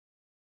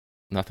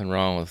nothing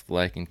wrong with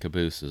liking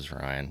cabooses,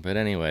 Ryan. But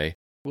anyway,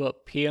 Will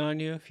it pee on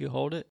you if you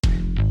hold it?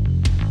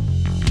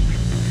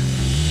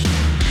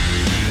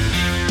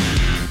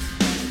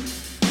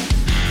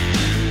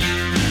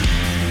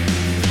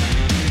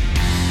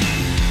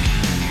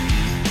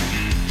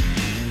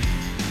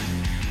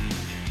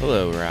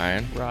 hello,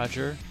 Ryan.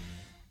 Roger.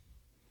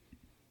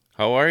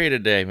 How are you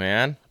today,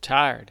 man?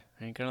 Tired.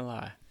 Ain't gonna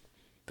lie.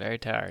 Very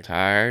tired.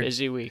 Tired?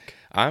 Busy week.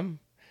 I'm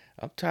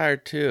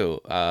tired too.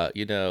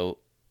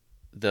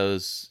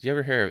 Those, you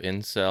ever hear of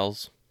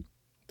incels?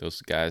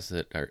 Those guys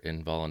that are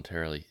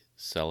involuntarily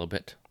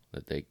celibate,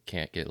 that they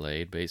can't get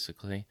laid,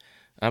 basically.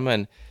 I'm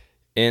in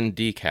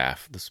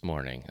decaf this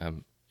morning.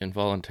 I'm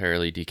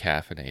involuntarily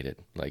decaffeinated,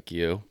 like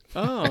you.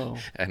 Oh.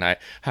 And I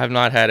have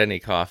not had any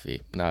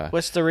coffee. No,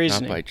 What's the not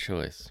reasoning? by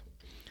choice.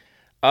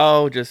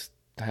 Oh, just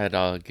had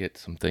to get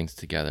some things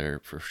together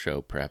for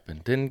show prep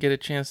and didn't get a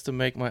chance to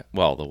make the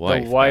wife. The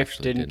wife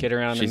actually didn't get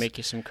around to She's- make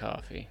you some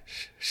coffee.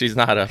 She's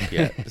not up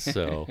yet,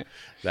 so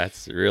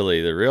that's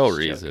really the real Just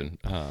reason.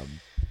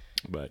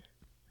 But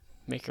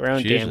Make your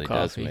own she damn usually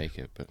does coffee. make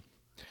it. But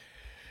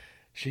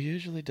she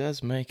usually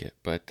does make it.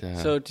 But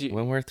So do you-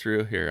 when we're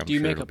through here, I'm do you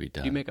sure make it'll be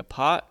done. Do you make a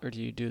pot or do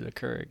you do the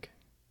Keurig?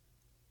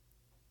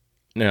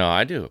 No,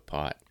 I do a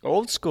pot.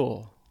 Old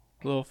school.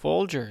 A little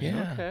Folger.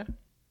 Yeah. Okay.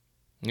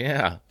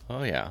 Yeah.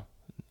 Oh yeah.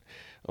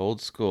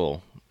 Old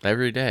school.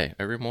 Every day,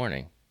 every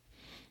morning.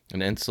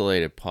 An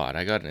insulated pot.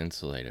 I got an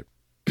insulated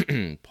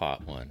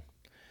pot one,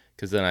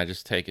 because then I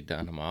just take it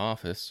down to my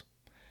office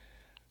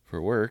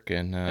for work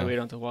and That way you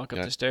don't have to walk up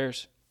got- the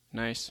stairs.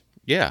 Nice.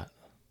 yeah.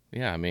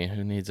 I mean,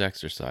 who needs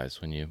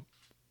exercise when you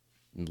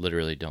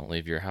literally don't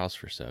leave your house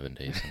for 7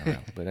 days in a row?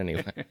 But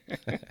anyway.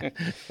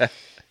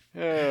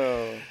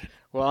 Oh.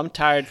 Well, I'm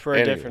tired for a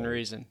Anyway. different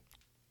reason.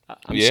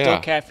 I'm Yeah. still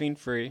caffeine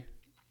free,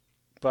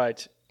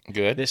 but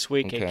Good. this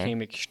week it Okay.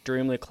 came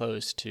extremely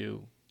close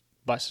to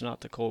busting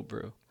out the cold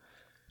brew.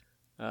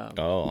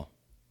 Oh,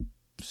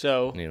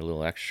 So need a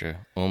little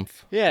extra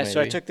oomph. yeah, so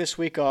I maybe? took this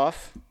week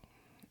off.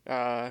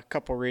 A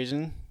couple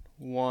reasons.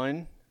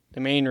 One, the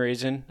main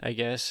reason, I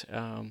guess,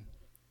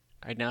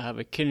 I now have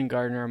a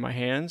kindergartner on my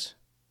hands.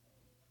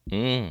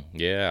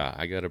 Yeah,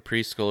 I got a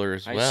preschooler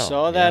as I well.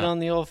 saw that Yeah. on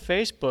the old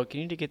Facebook.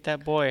 You need to get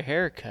that boy a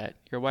haircut.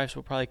 Your wife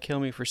will probably kill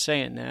me for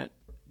saying that,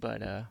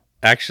 but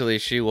Actually,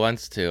 she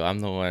wants to.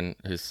 I'm the one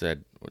who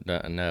said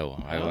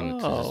no. I wanted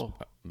to Oh.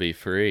 just be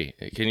free.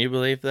 Can you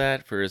believe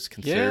that? For as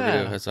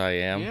conservative Yeah. as I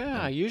am.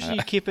 yeah, usually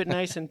you keep it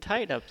nice and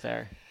tight up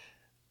there.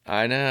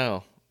 I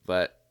know,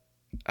 but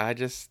I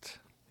just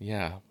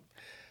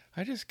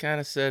kind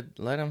of said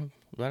let him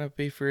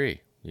be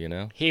free. You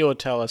know, He will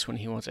tell us when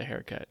he wants a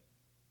haircut.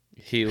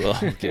 he will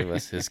give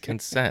us his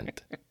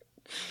consent.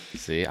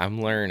 See,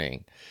 I'm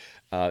learning.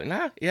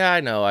 Yeah, I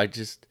know.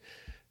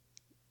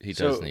 He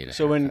does So- need a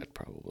so haircut when-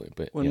 probably.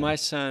 But When yeah. my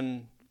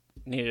son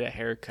needed a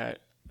haircut,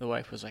 the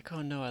wife was like,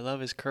 "Oh no, I love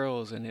his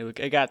curls," and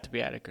it got to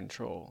be out of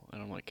control. And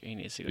I'm like, "He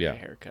needs to get Yeah. a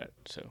haircut."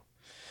 So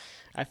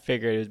I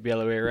figured it would be the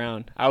other way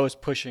around. I was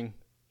pushing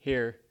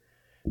here.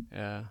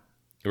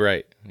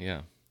 Right.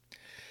 Yeah.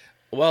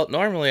 Well,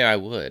 normally I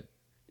would,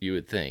 you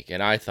would think,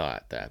 and I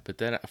thought that, but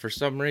then for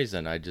some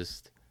reason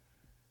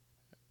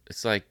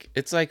it's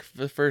like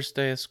the first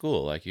day of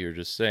school, like you were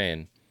just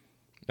saying.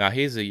 Now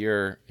he's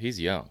young.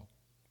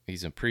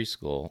 He's in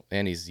preschool,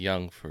 and he's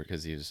young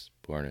because he was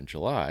born in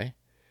July.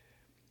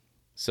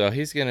 So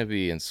he's going to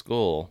be in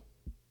school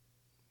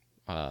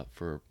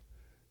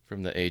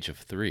from the age of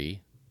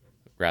 3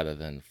 rather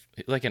than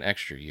like an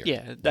extra year.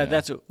 Yeah, you know?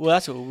 that's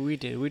what we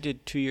did. We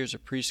did 2 years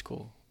of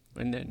preschool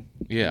and then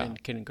Yeah. and then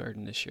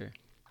kindergarten this year.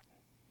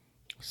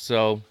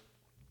 So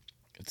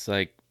it's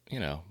like,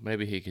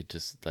 maybe he could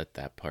just let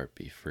that part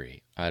be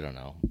free. I don't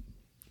know.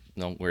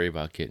 Don't worry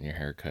about getting your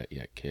hair cut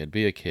yet, kid.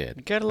 Be a kid.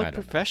 You gotta I look don't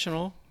know.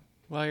 professional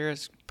while you're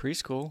at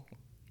preschool.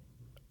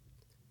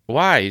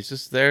 Why? He's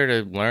just there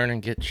to learn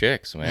and get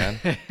chicks, man.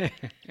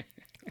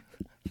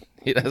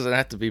 He doesn't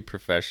have to be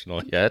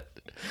professional yet.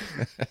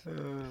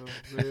 Oh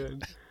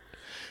man.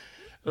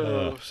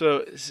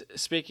 So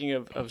speaking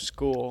of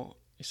school,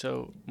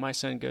 so my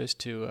son goes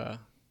to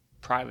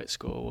private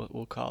school,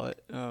 we'll call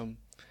it,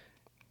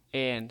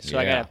 and so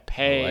I Yeah, gotta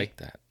pay, I like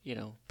that.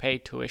 pay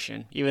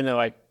tuition, even though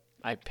I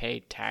pay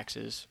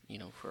taxes,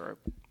 for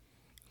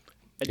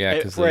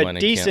Yeah, 'cause for the a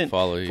money can't decent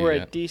follow you for a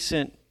yet.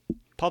 decent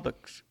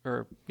public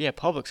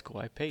school.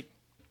 I pay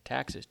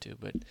taxes too,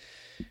 but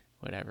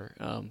whatever.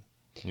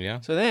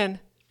 Yeah. So then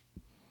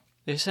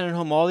they're sending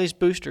home all these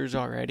boosters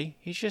already.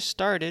 He's just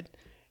started,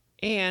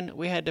 and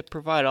we had to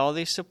provide all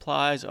these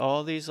supplies,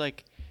 all these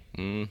like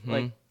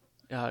Mm-hmm.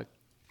 uh,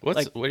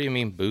 What do you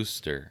mean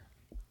booster?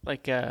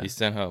 You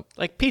sent home.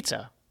 like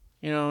pizza,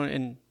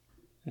 and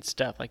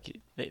stuff. Like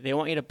they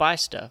want you to buy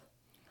stuff.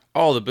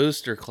 Oh, the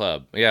booster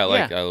club. Yeah,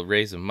 like Yeah.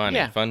 raising money,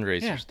 Yeah,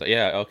 fundraiser yeah. stuff.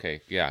 Yeah, okay.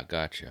 Yeah,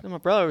 gotcha. And my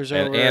brother was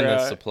And- over and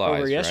the supplies,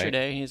 over right?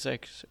 yesterday. And he's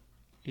like,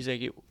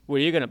 "What are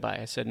you gonna buy?"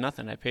 I said,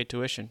 "Nothing. I paid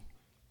tuition."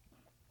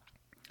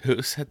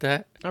 Who said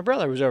that? My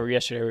brother was over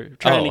yesterday. We were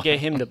trying to Oh.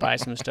 get him to buy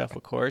some stuff,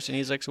 of course. And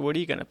he's like, "So what are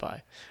you gonna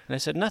buy?" And I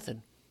said,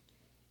 "Nothing."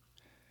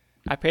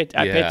 I paid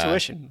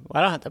tuition.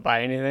 Well, I don't have to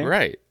buy anything.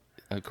 Right.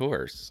 Of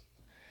course.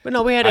 But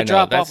no, we had to I know,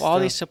 drop that's off all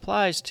the- these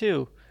supplies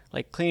too,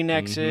 like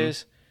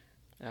Kleenexes,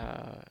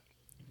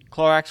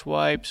 Clorox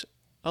wipes.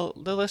 Oh,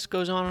 the list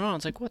goes on and on.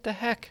 It's like, what the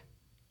heck?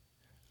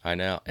 I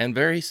know. And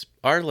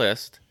our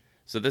list,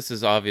 so this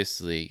is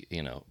obviously,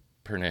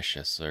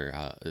 pernicious,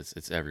 or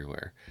it's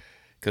everywhere.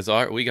 Because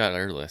we got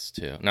our list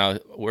too. Now,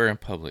 we're in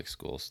public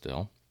school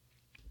still.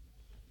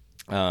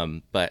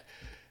 But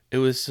it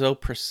was so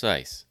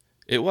precise.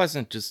 It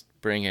wasn't just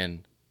bring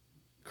in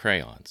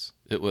crayons.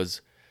 It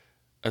was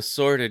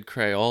assorted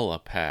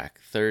Crayola pack,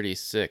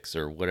 36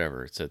 or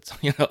whatever it said.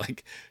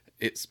 Like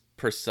it's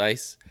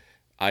precise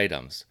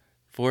items.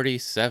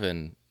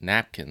 47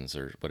 napkins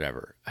or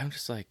whatever. I'm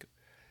just like,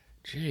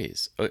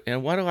 geez.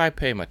 And what do I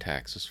pay my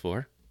taxes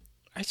for?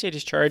 I say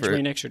just charge me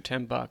an extra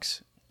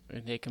 $10,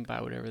 and they can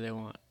buy whatever they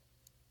want.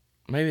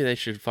 Maybe they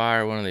should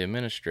fire one of the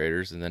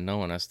administrators, and then no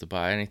one has to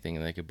buy anything,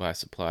 and they could buy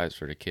supplies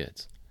for the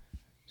kids.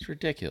 It's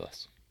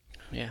ridiculous.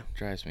 Yeah, It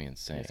drives me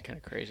insane. it's kind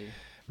of crazy.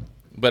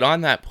 But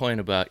on that point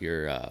about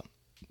your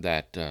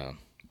that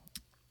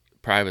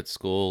private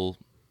school,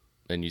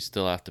 and you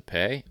still have to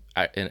pay.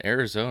 In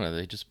Arizona,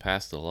 they just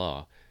passed a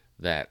law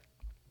that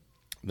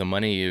the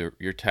money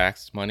your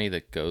tax money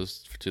that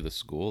goes to the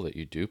school that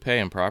you do pay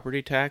in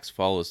property tax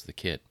follows the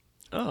kid.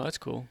 Oh, that's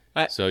cool.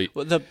 So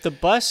the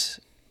bus.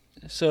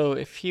 So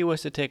if he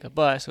was to take a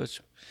bus,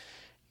 which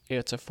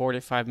it's a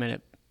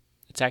 45-minute,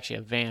 it's actually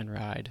a van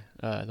ride.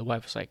 The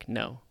wife was like,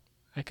 "No,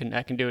 I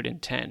can do it in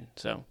 10."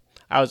 So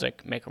I was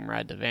like, "Make him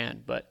ride the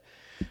van." But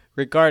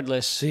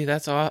regardless, see,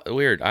 that's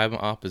weird. I'm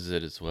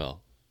opposite as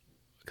well,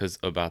 because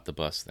about the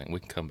bus thing. We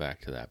can come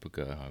back to that, but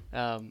go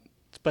ahead.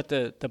 But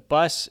the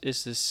bus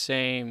is the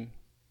same.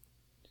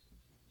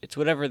 It's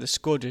whatever the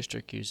school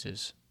district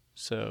uses.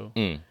 So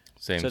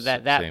Same. So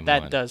same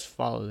that one. does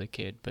follow the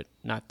kid, but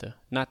not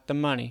the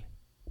money.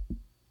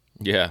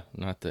 Yeah,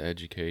 not the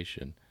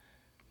education.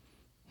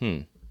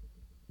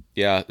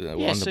 Yeah, on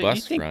the so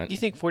bus front. You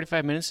think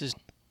 45 minutes is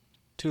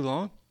too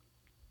long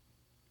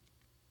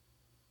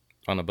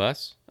On a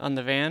bus on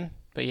the van?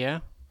 But yeah.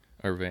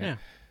 or van? Yeah.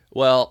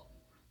 Well,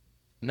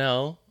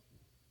 no,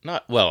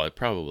 not well. It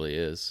probably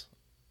is,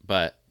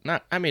 but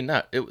not. I mean,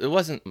 not. It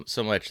wasn't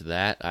so much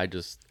that I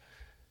just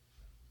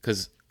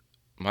because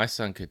my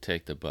son could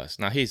take the bus.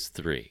 Now he's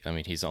 3. I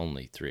mean, he's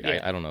only 3. Yeah.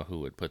 I don't know who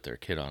would put their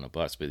kid on a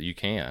bus, but you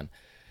can,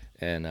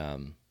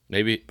 and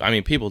maybe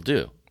people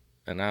do.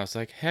 And I was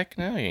like, heck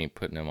no, you ain't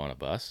putting him on a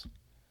bus.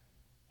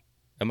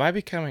 Am I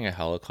becoming a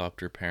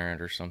helicopter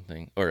parent or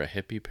something, or a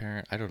hippie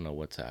parent? I don't know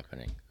what's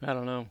happening. I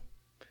don't know.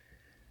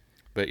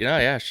 But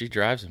yeah, she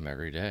drives him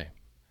every day.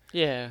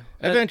 Yeah.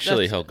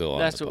 Eventually he'll go on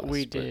That's the what bus,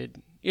 we but-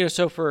 did.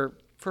 So for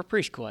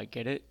preschool, I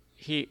get it.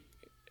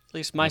 At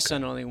least my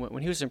son only went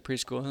when he was in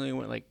preschool. He only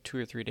went like 2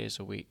 or 3 days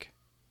a week,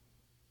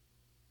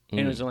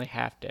 and it was only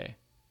half day.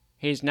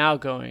 He's now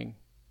going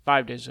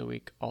 5 days a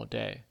week, all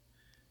day.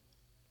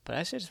 But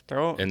I said, just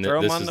throw And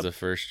him this on is the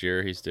first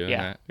year he's doing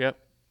yeah. that? Yep.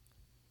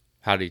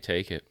 How did he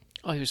take it?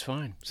 Oh, he was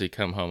fine. Does he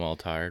come home all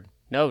tired?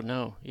 No.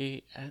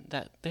 They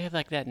have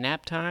like that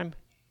nap time.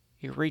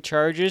 He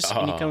recharges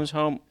and he comes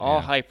home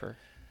all hyper.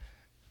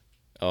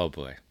 Oh,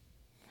 boy.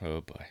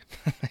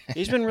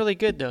 He's been really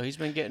good though. He's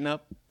been getting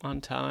up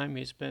on time.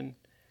 He's been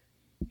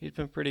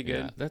pretty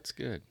good. Yeah, that's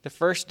good. The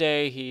first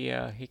day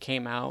he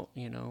came out,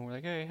 we're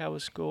like, "Hey, how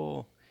was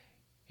school?"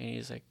 And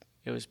he's like,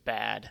 "It was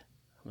bad."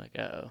 I'm like,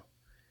 "Uh-oh."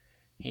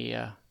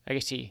 I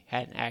guess he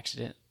had an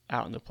accident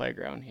out in the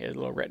playground. He had a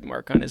little red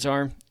mark on his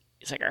arm.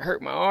 He's like, "I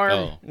hurt my arm."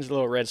 Oh. There's a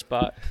little red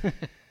spot.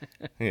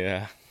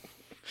 Yeah.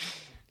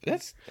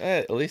 That's,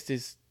 at least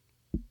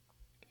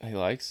he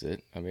likes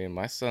it. I mean,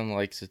 my son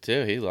likes it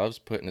too. He loves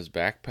putting his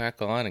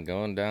backpack on and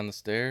going down the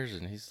stairs,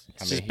 and Is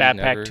his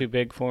backpack too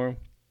big for him?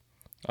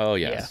 Oh,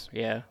 yes.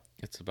 Yeah.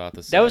 It's about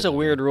the size. That was a of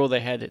weird him. rule they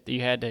had. That you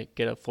had to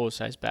get a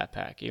full-size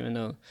backpack, even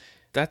though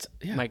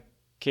my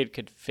kid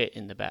could fit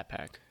in the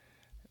backpack.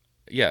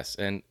 Yes,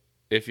 and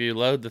if you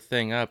load the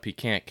thing up, he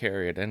can't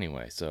carry it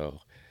anyway. So,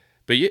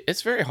 but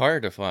it's very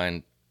hard to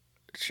find,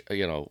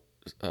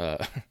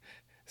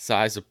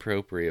 size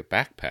appropriate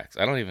backpacks.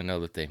 I don't even know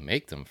that they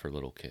make them for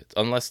little kids,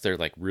 unless they're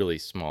like really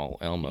small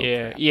Elmo.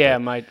 crap. Yeah.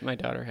 My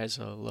daughter has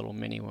a little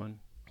mini one.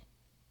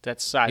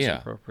 That's size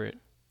appropriate.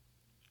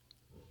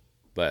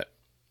 But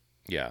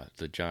yeah,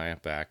 the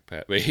giant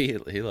backpack. But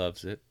he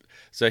loves it.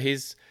 So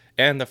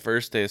and the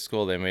first day of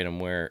school, they made him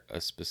wear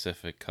a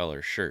specific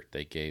color shirt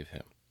they gave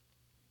him.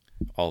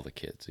 All the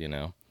kids,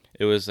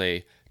 It was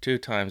a 2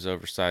 times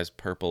oversized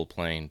purple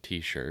plain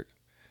T-shirt.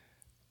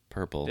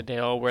 Purple. Did they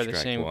all wear the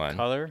same one.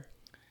 color?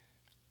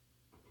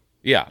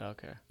 Yeah.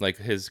 Okay. Like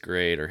his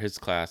grade or his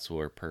class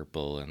wore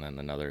purple, and then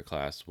another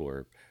class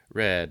wore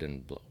red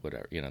and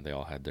whatever. They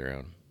all had their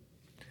own.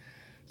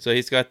 So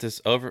he's got this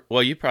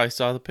well, you probably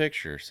saw the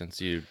picture since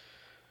you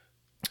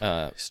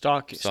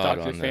stalk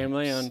your on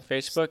family the on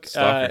Facebook.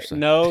 stalker site.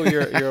 No,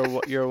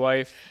 your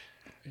wife.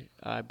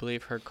 I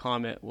believe her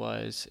comment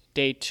was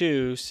day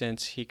 2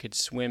 since he could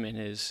swim in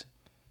his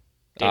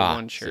day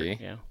 1 shirt. See?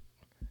 Yeah.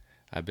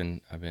 I've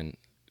been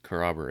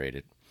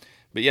corroborated.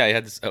 But yeah, he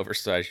had this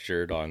oversized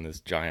shirt on, this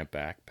giant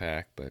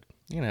backpack. But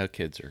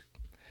kids are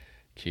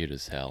cute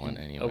as hell, and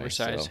anyway,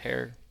 Oversized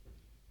hair.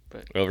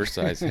 But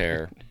oversized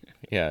hair.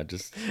 Yeah,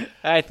 just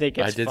I think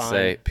it's I did fine.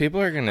 say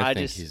people are gonna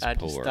think he's I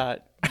poor. just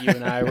thought you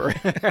and I were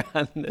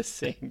on the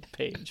same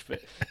page,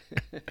 but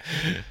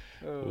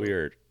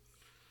Weird.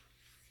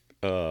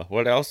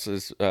 What else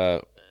is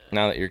now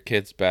that your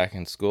kid's back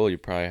in school, you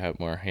probably have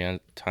more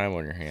time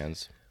on your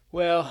hands.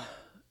 Well,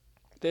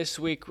 this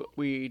week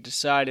we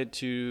decided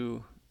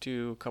to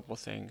do a couple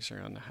things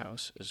around the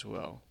house as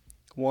well.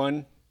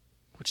 One,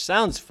 which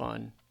sounds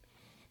fun,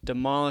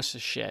 demolish a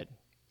shed.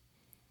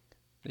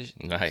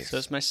 Nice. So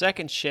it's my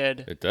second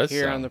shed It does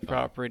here on sound the fun.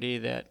 property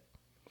that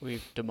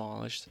we've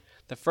demolished.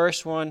 The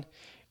first one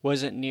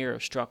wasn't near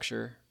a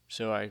structure,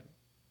 so I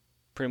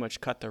pretty much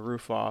cut the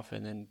roof off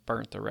and then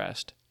burnt the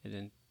rest. And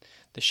then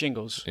the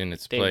shingles In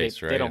its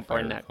place, right? They don't if I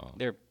burn that. recall.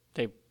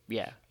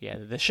 Yeah.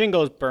 The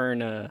shingles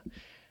burn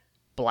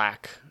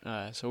black,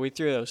 so we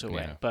threw those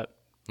away. Yeah. But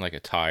Like a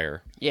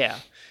tire. yeah,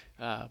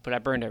 but I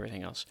burned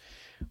everything else.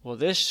 Well,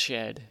 this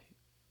shed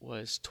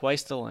was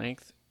twice the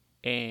length,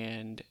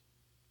 and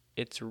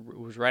it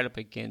was right up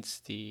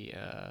against the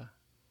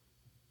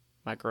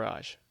my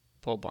garage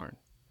pole barn.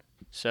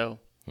 So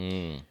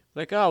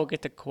like, oh, we'll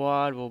get the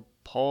quad, we'll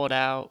pull it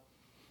out,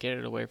 get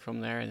it away from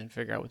there, and then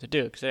figure out what to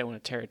do, because I didn't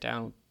want to tear it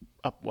down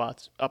up while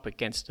it's up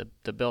against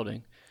the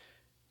building.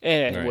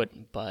 And it Right.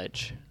 wouldn't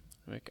budge.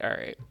 I'm like, all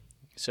right.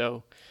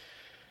 So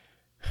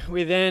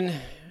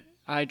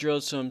I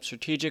drilled some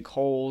strategic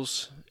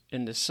holes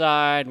in the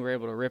side, and we were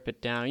able to rip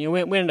it down. We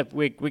ended up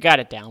we got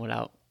it down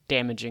without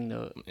damaging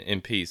the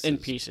In pieces. in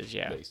pieces,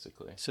 yeah.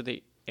 Basically. So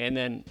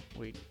then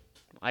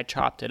I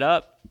chopped it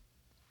up.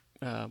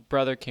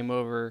 Brother came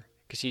over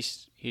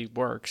because he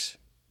works,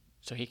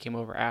 so he came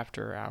over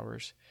after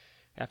hours,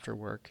 after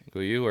work.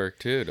 Well, you work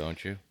too,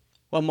 don't you?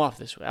 Well, I'm off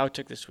this week. I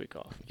took this week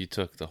off. You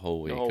took the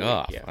whole week whole week,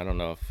 off. yeah. I don't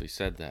know if we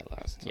said that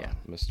last time. Yeah.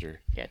 Mr.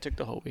 Yeah, I took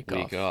the whole week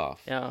Week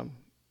off.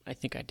 I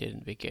think I did in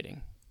the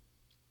beginning.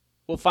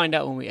 We'll find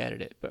out when we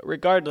edit it. But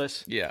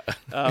regardless, Yeah.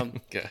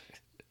 Okay.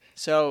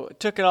 so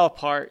took it all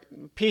apart,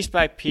 piece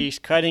by piece,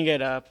 cutting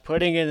it up,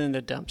 putting it in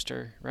the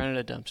dumpster, running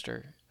a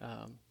dumpster.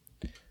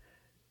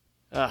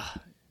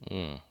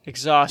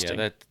 Exhausting.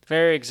 Yeah, that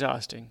Very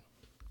exhausting.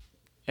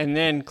 And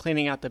then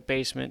cleaning out the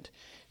basement.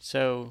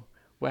 So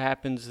what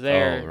happens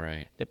there? Oh,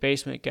 right. The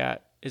basement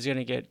is going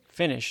to get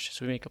finished,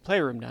 so we make a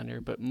playroom down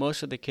there. But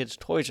most of the kids'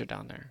 toys are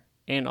down there,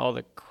 and all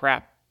the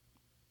crap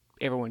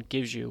everyone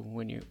gives you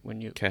when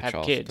you Catch have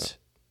all kids. stuff.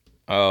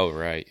 Oh,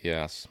 right.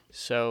 Yes.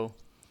 So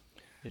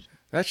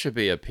That should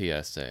be a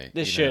PSA.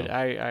 this should.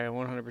 I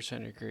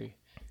 100% agree.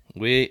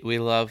 We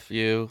love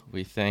you.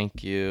 We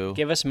thank you.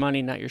 Give us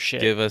money, not your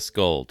shit. Give us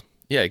gold.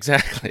 Yeah,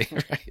 exactly.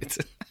 Right.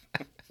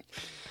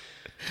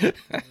 Oh,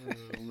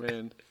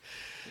 man.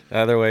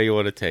 Either way you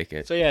want to take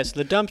it. So yes,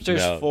 the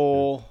dumpster's No.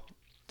 full.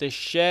 The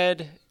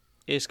shed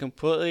is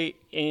completely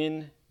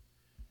in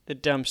the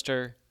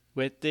dumpster,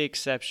 with the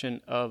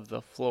exception of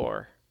the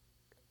floor.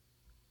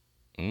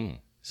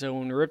 So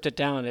when we ripped it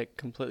down, it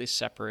completely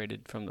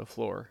separated from the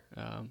floor.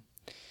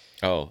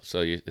 Oh,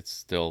 so it's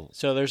still.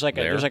 So there's like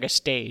There? a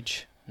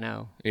stage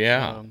now.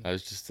 Yeah, I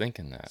was just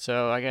thinking that.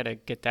 So I got to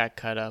get that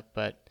cut up.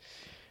 But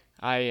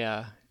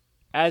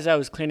as I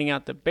was cleaning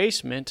out the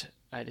basement,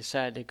 I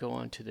decided to go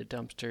onto the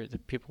dumpster, the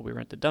people we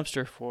rent the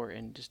dumpster for,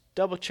 and just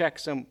double check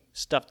some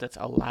stuff that's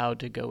allowed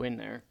to go in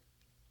there.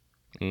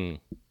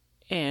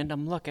 And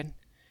I'm looking,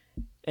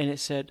 and it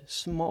said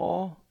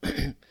small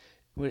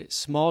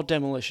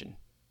demolition.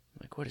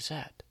 I'm like, what is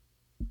that?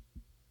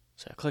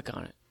 So I click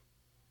on it.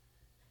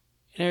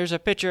 And there's a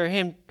picture of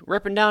him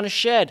ripping down a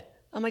shed.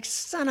 I'm like,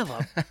 son of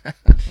a...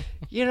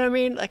 You know what I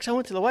mean? Like, so I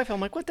went to the wife. I'm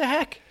like, what the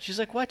heck? She's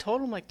like, well, I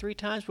told him like 3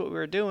 times what we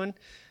were doing.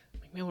 I'm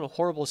like, man, what a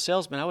horrible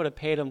salesman. I would have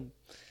paid him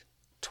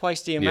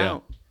twice the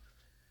amount.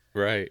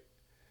 Right.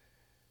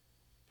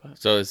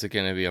 So is it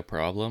going to be a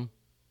problem?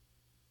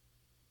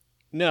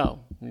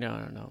 No.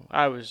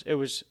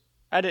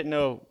 I didn't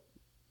know.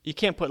 You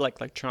can't put like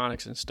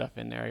electronics and stuff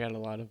in there. I got a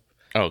lot of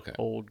Okay.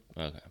 old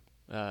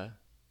Okay.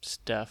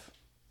 stuff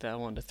that I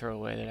wanted to throw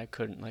away that I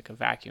couldn't, like a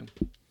vacuum.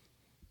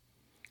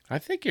 I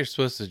think you're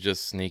supposed to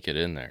just sneak it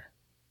in there.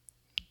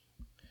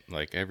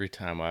 Like every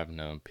time I've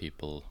known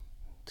people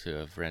to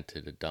have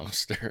rented a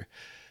dumpster,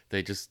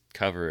 they just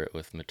cover it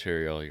with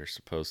material you're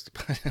supposed to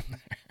put in there.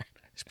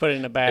 Just put it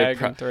in a bag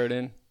and throw it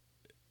in.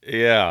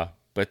 Yeah,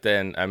 but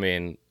then, I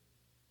mean,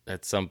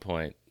 at some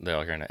point,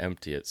 they're going to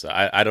empty it. So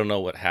I don't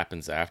know what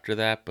happens after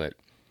that, but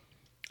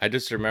I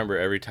just remember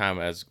every time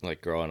I was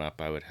like growing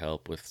up, I would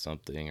help with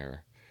something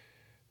or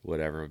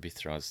whatever, would be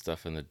throwing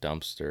stuff in the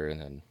dumpster, and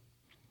then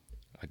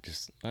I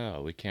just,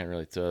 we can't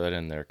really throw that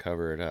in there,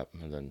 cover it up,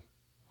 and then,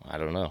 I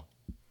don't know.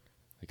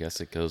 I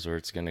guess it goes where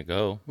it's going to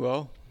go.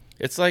 Well,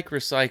 It's like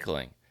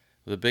recycling,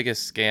 the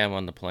biggest scam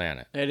on the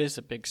planet. it is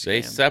a big scam.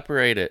 They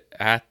separate it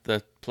at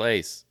the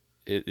place.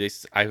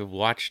 I've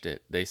watched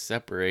it. They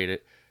separate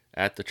it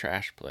at the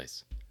trash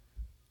place.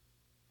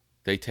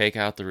 They take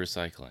out the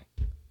recycling,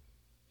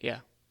 Yeah.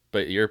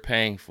 but you're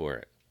paying for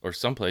it. or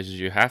some places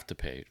you have to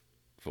pay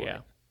for Yeah.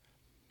 it.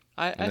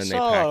 I then they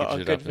saw package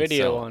a it good up and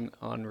video sell it.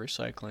 on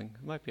recycling.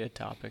 It might be a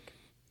topic.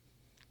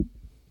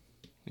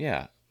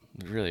 Yeah,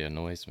 it really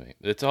annoys me.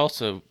 It's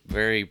also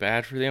very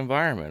bad for the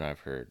environment, I've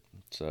heard.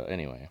 So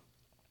anyway.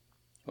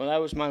 Well, that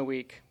was my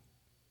week.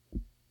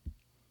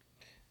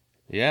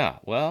 Yeah,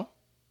 well,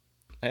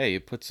 hey, you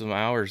put some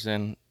hours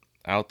in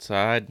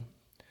outside,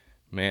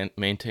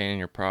 maintaining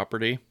your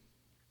property.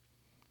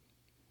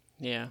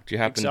 Yeah. Do you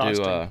happen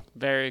exhausting. to,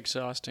 Very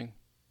exhausting.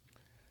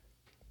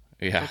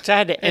 yeah. I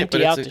had to Hey, but empty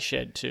it's out the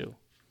shed, too.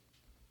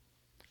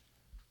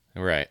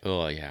 Right.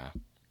 Oh, yeah.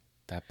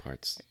 That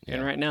part's, yeah.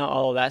 And right now,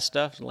 all of that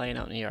stuff is laying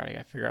out in the yard. I got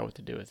to figure out what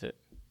to do with it.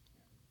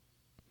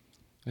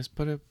 Just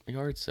put a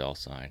yard sale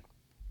sign.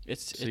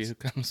 It's See who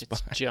comes by.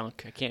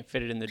 junk. I can't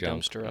fit it in the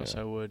Junk, dumpster, else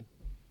yeah. I would.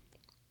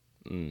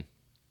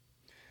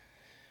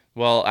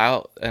 Well,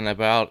 out and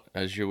about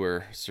as you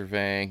were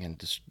surveying and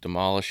just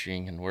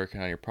demolishing and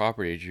working on your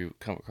property, did you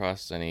come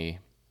across any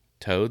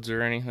toads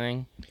or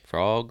anything?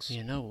 Frogs?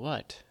 You know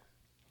what?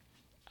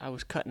 I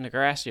was cutting the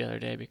grass the other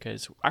day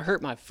because I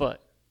hurt my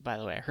foot. By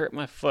the way, I hurt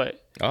my foot.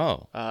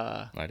 Oh,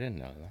 I didn't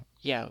know that.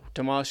 Yeah,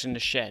 demolishing the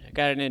shed. I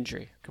got an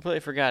injury. Completely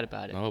forgot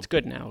about it. Oh, It's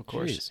good now, of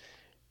course. Jeez.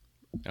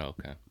 Oh,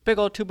 okay. Big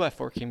old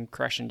 2x4 came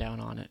crashing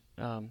down on it.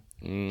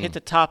 Hit the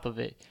top of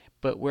it,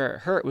 but where it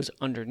hurt was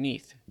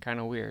underneath. Kind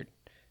of weird.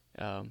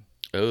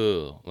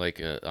 Oh,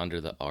 like under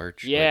the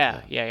arch? Yeah,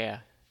 like yeah.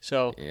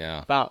 So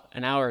yeah. about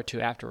an hour or two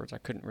afterwards, I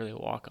couldn't really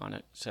walk on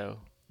it. So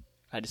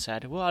I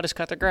decided, well, I'll just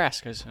cut the grass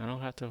because I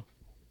don't have to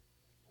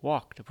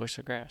walk to push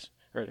the grass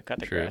or to cut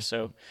the True. grass.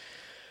 So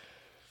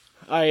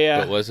I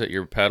But was it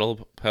your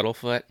pedal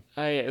foot?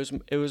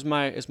 it was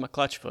my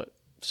clutch foot.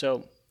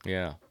 So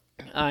Yeah.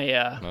 I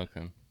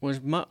Okay. I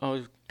was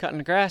cutting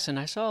the grass and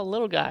I saw a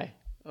little guy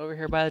over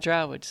here by the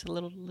driveway, just a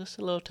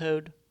little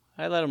toad.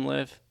 I let him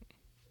live.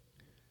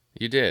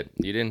 You did.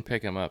 You didn't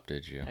pick him up,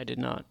 did you? I did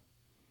not.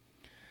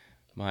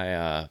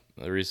 My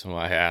the reason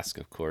why I ask,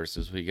 of course,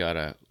 is we got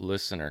a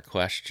listener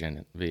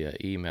question via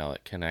email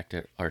at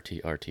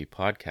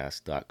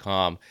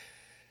connect@rtrtpodcast.com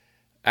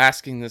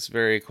asking this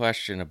very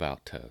question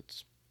about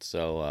toads.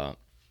 So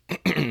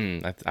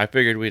I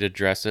figured we'd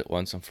address it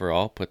once and for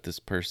all, put this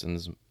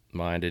person's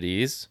mind at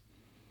ease.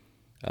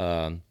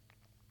 Hello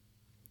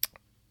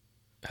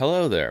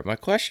there. My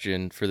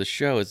question for the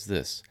show is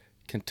this: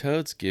 can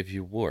toads give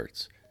you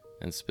warts?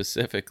 And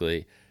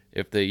specifically,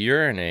 if they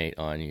urinate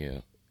on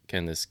you,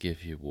 can this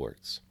give you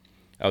warts?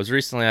 I was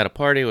recently at a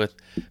party with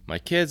my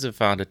kids and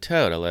found a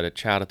toad. I let a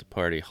child at the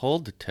party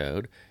hold the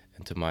toad,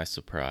 and to my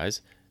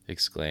surprise,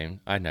 exclaimed,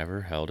 "I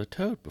never held a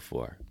toad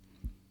before."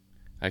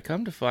 I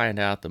come to find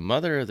out the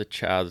mother of the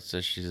child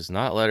says she does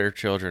not let her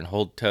children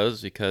hold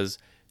toads because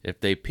if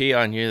they pee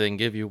on you, they can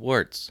give you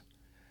warts.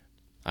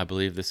 I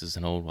believe this is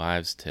an old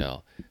wives'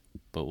 tale,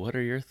 but what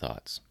are your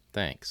thoughts?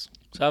 Thanks.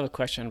 So I have a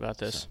question about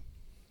this.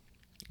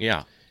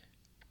 Yeah.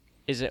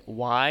 Is it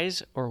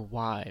wise or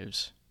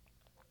wives?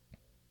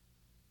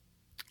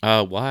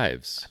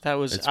 Wives. I thought it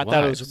was It's it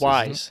was isn't it?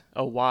 wise.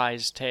 A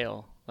wise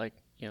tale. Like,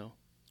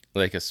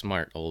 Like a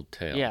smart old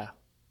tale. yeah.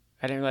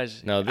 I didn't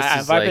realize. No, this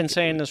have is I been like-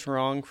 saying this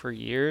wrong for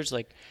years?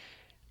 Like,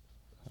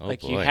 Oh, like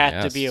boy, you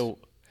have to be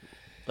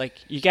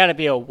you got to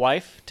be a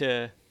wife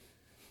to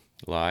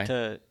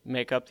lie.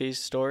 make up these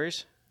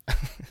stories.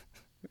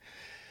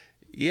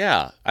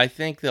 Yeah, I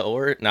think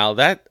now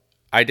that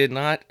I did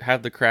not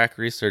have the crack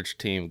research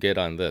team get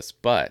on this,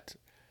 but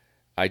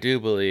I do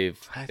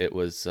believe it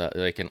was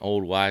like an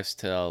old wives'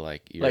 tale.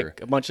 Like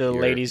Like a bunch of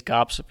ladies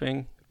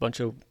gossiping, bunch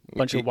of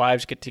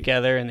wives get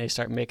together and they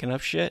start making up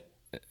shit.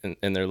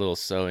 in their little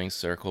sewing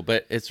circle,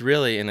 but it's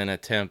really in an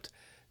attempt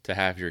to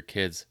have your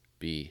kids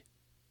be,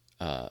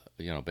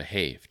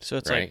 behaved. So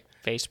it's right? like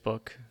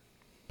Facebook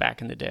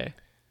back in the day.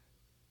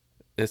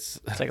 It's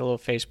It's like a little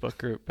Facebook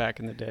group back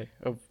in the day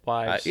of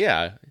wives.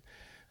 yeah,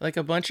 like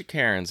a bunch of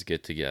Karens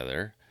get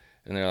together,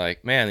 and they're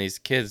like, "Man, these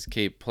kids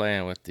keep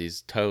playing with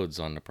these toads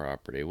on the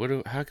property.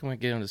 How can we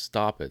get them to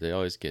stop it? They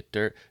always get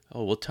dirt.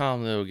 Oh, we'll tell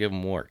them they'll give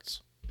them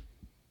warts.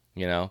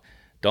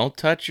 Don't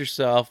touch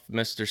yourself,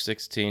 Mr.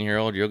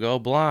 16-year-old. You'll go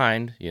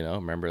blind.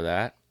 Remember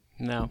that?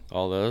 No.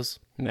 All those?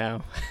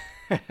 No.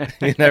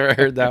 You never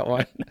heard that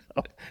one?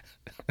 No.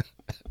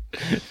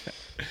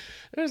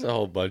 There's a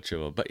whole bunch of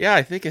them. But yeah,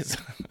 I think it's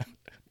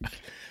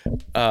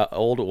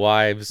old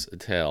wives'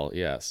 tale.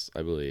 Yes,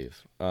 I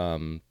believe.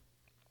 I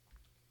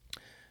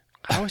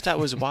always thought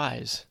it was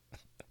wise.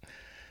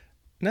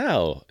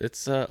 No,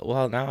 it's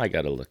well, now I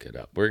got to look it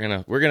up. We're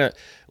going to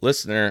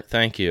listener,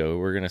 thank you.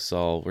 We're going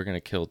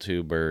to kill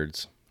two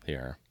birds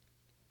here.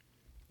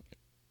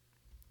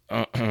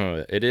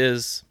 It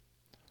is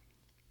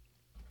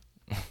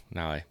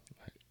now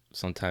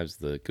sometimes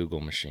the Google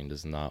machine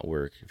does not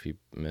work if you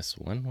miss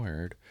one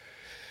word.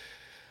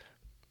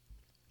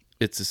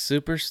 It's a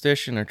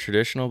superstition or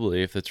traditional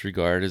belief that's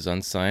regarded as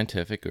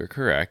unscientific or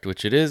correct,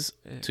 which it is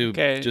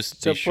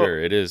sure.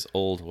 It is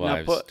old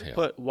wives' tale.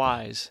 Put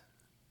wise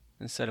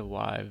instead of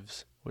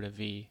wives with a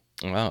V.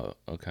 Oh,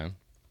 okay.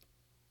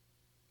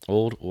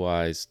 Old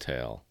wise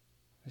tale.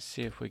 Let's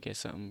see if we get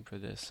something for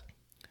this.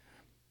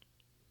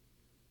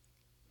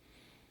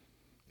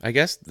 I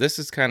guess this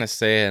is kind of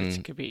saying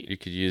It could be, you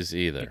could use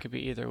either. It could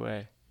be either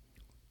way.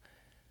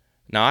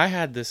 Now, I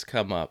had this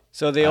come up.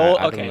 So the old,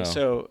 okay,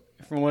 so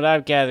from what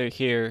I've gathered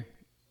here,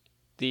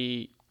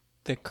 the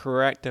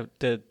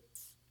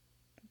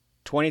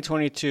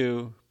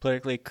 2022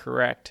 politically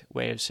correct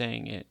way of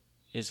saying it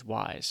is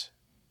wise.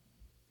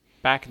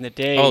 Back in the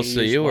day, oh, so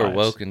you were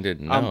woke and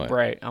didn't know it.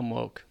 Right, I'm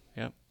woke.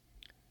 Yep.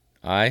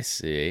 I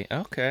see.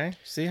 Okay.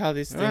 See how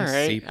these things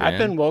seep in. I've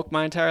been woke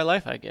my entire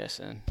life, I guess.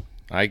 And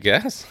I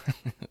guess.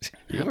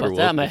 You how were about woke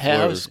that? I'm before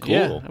ahead. it was cool.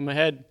 Yeah, I'm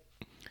ahead.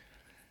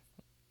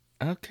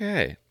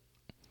 Okay.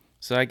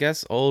 So I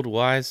guess old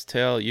wise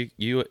tale, you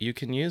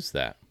can use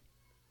that.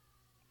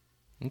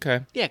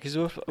 Okay. Yeah, because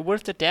what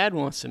if the dad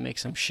wants to make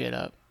some shit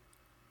up?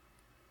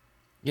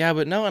 Yeah,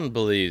 but no one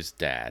believes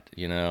dad,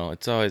 you know?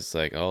 It's always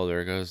like, oh,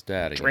 there goes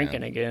dad again.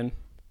 Drinking again.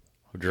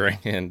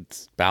 Drinking,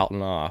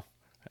 spouting off.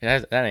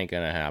 That ain't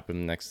going to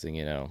happen. Next thing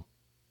you know,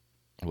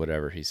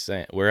 whatever he's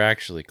saying. We're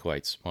actually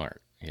quite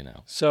smart, you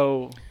know?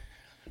 So,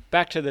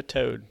 back to the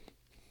toad.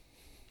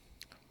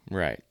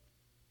 Right.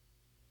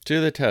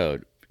 To the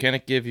toad. Can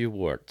it give you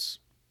warts?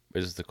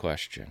 Is the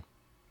question.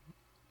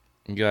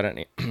 You got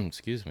any,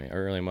 excuse me,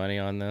 early money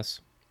on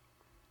this?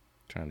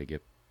 Trying to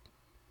get...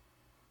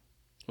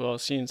 Well,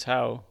 seeing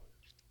how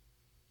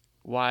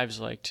wives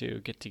like to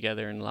get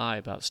together and lie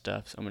about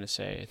stuff, so I'm going to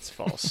say it's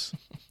false.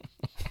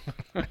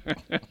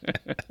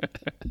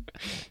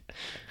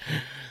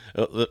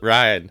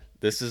 Ryan,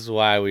 this is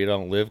why we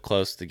don't live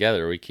close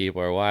together. We keep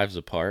our wives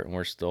apart and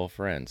we're still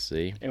friends,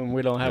 see? And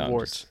we don't have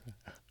warts.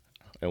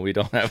 And we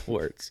don't have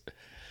warts.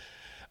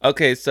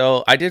 Okay,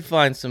 so I did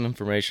find some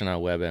information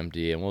on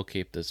WebMD, and we'll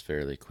keep this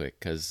fairly quick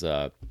because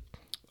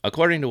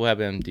according to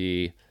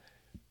WebMD,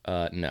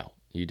 no,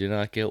 you do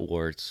not get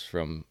warts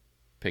from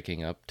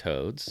picking up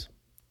toads.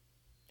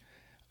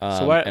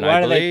 So why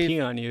do they pee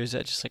on you? Is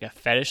that just like a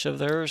fetish of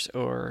theirs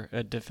or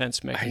a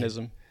defense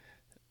mechanism?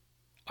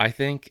 I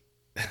think...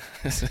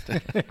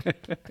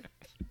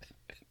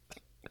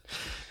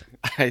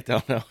 I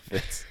don't know if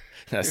it's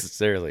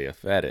necessarily a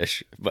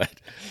fetish, but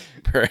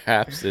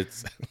perhaps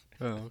it's...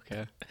 Oh,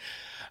 okay.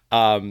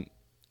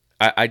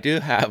 I do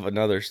have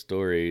another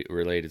story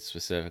related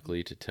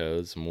specifically to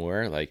toads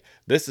more. Like,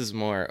 this is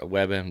more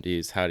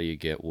WebMD's how do you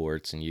get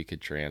warts, and you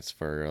could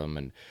transfer them,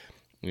 and,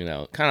 you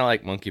know, kind of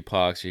like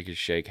monkeypox, you could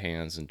shake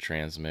hands and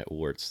transmit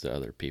warts to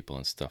other people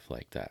and stuff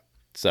like that.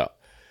 So,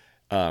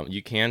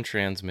 you can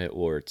transmit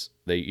warts.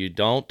 You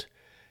don't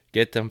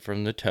get them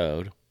from the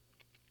toad.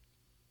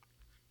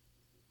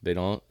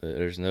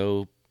 There's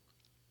no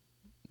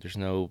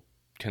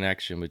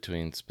connection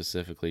between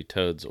specifically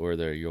toads or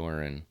their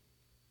urine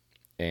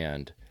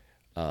and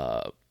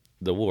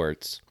the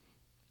warts.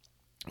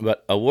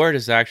 But a wart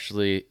is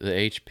actually the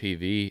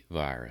HPV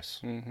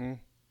virus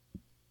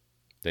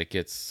that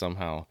gets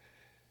somehow,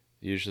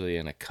 usually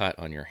in a cut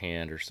on your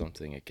hand or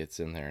something, it gets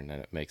in there and then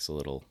it makes a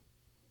little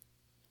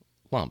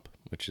lump,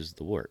 which is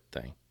the wart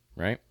thing,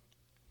 right?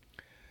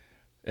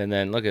 And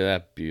then look at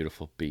that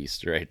beautiful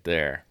beast right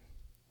there.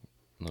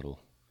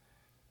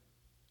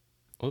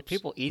 Oops,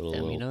 people eat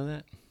them, you know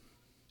that?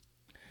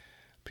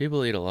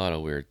 People eat a lot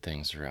of weird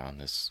things around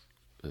this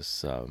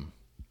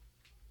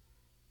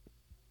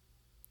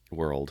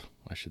world,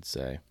 I should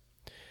say.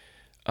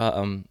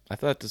 I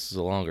thought this was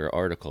a longer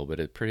article, but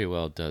it pretty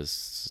well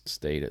does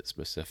state it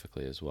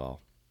specifically as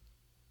well.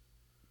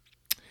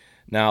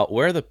 Now,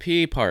 where the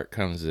pee part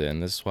comes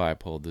in, this is why I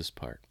pulled this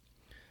part.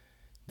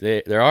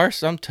 There are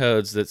some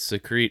toads that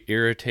secrete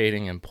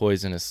irritating and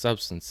poisonous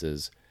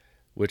substances,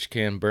 which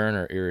can burn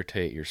or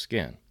irritate your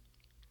skin.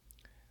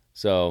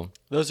 So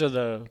those are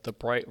the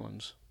bright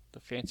ones, the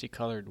fancy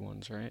colored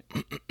ones, right?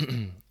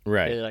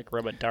 Right. They like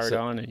rub a dart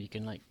on and you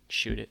can like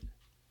shoot it.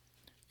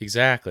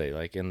 Exactly,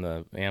 like in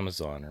the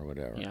Amazon or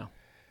whatever. Yeah.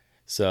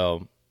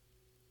 So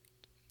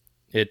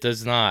it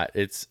does not.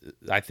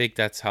 I think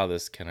that's how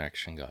this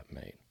connection got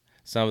made.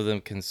 Some of them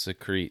can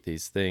secrete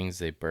these things.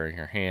 They burn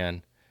your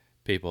hand.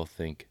 People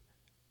think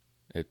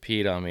it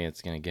peed on me.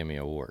 It's going to give me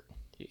a wart.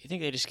 You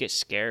think they just get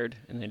scared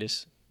and it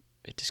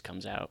just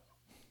comes out?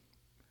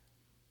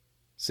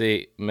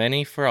 See,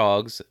 many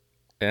frogs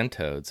and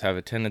toads have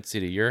a tendency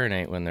to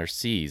urinate when they're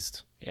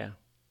seized. Yeah.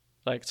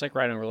 It's like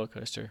riding a roller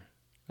coaster.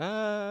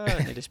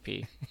 And they just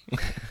pee.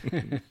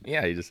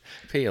 Yeah, you just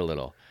pee a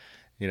little.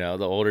 You know,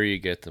 the older you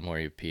get, the more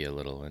you pee a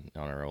little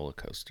on a roller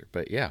coaster.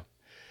 But yeah.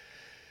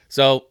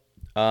 So,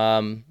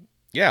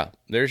 yeah,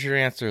 there's your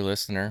answer,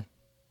 listener.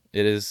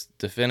 It is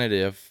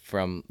definitive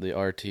from the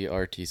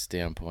RT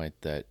standpoint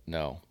that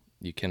no,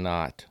 you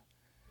cannot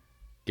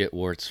get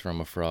warts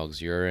from a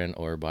frog's urine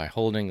or by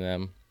holding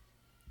them.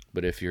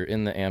 But if you're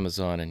in the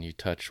Amazon and you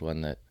touch one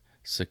that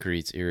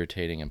secretes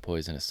irritating and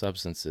poisonous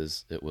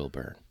substances, it will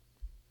burn.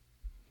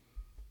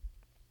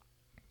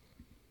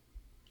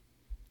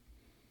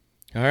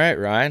 All right,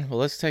 Ryan. Well,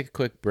 let's take a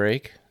quick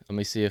break. Let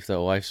me see if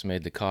the wife's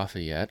made the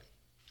coffee yet.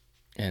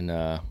 And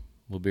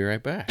we'll be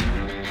right back.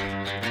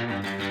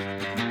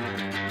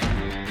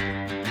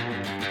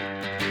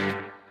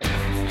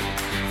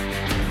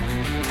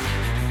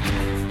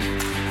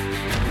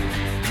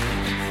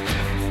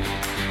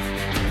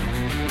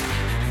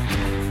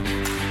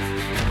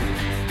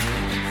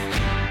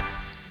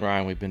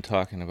 Ryan, we've been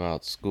talking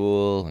about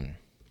school and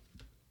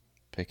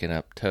picking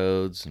up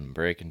toads and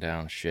breaking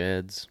down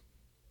sheds.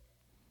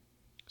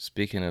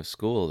 Speaking of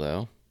school,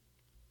 though,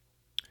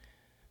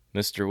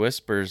 Mr.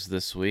 Whispers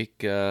this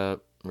week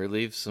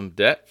relieved some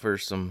debt for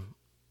some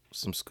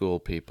school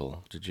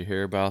people. Did you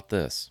hear about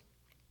this?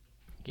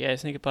 Yeah,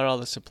 think about all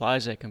the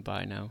supplies I can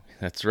buy now.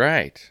 That's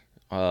right.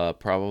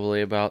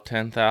 Probably about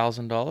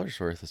 $10,000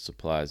 worth of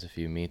supplies if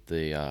you meet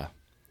the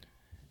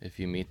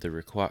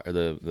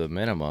the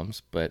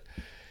minimums. But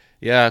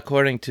yeah,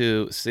 according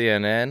to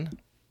CNN,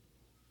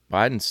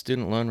 Biden's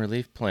student loan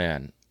relief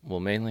plan will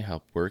mainly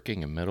help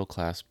working and middle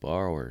class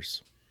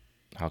borrowers.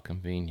 How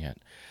convenient.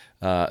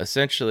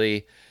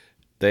 Essentially,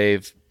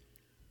 they've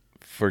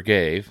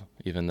forgave,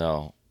 even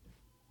though,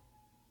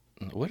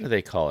 what do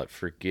they call it?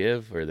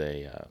 Forgive, or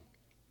they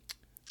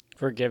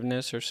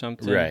forgiveness or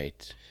something.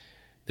 Right.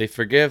 They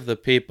forgive the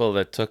people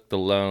that took the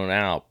loan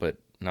out, but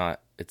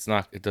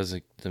it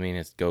doesn't mean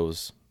it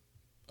goes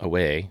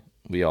away.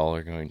 We all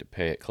are going to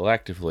pay it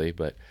collectively,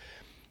 but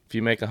if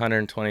you make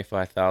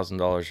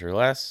 $125,000 or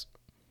less,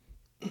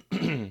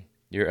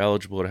 you're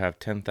eligible to have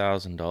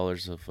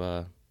 $10,000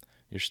 of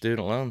your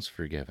student loans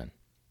forgiven.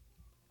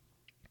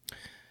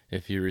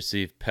 If you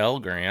receive Pell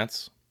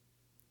Grants,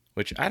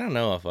 which I don't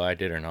know if I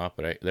did or not,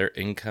 but they're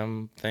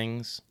income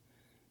things.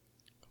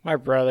 My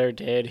brother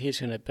did.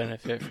 He's going to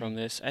benefit from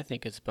this. I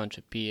think it's a bunch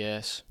of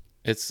BS.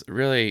 It's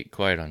really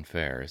quite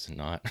unfair, is it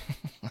not?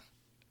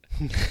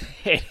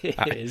 It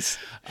is.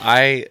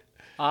 I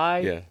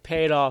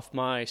paid off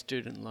my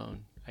student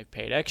loan. I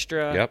paid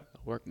extra. Yep.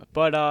 Worked my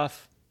butt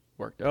off.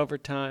 Worked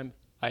overtime.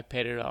 I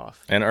paid it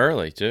off. And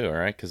early, too, all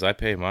right? Because I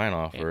paid mine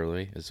off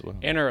early as well.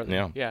 And early,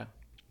 yeah.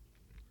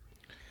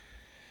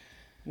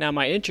 Now,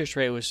 my interest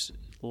rate was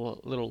a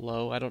little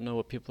low. I don't know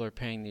what people are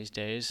paying these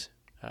days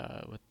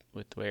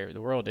with the way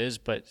the world is,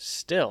 but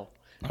still.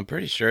 I'm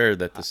pretty sure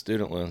that the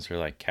student loans are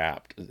like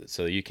capped.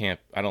 So you can't,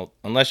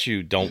 unless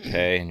you don't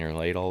pay and you're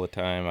late all the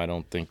time, I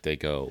don't think they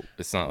go,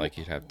 it's not like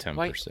you'd have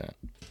 10%.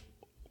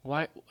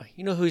 Why?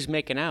 You know who's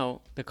making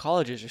out? The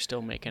colleges are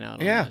still making out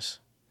on this.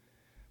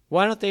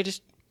 Why don't they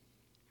just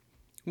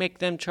make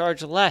them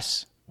charge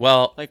less?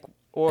 Well,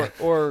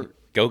 or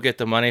go get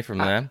the money from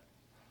them.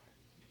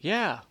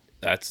 Yeah.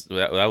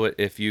 That would,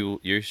 if you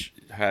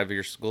have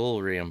your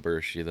school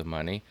reimburse you the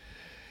money.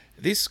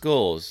 These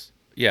schools,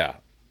 yeah.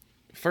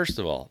 First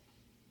of all,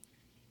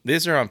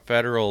 these are on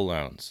federal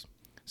loans.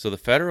 So the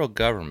federal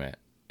government,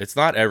 it's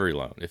not every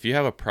loan. If you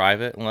have a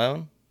private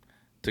loan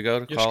to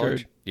go to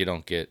college, you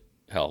don't get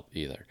help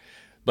either.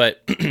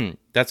 But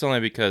that's only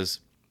because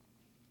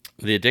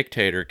the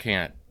dictator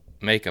can't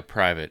make a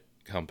private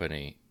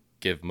company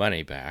give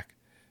money back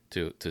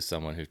to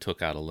someone who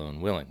took out a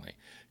loan willingly.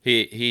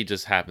 He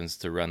just happens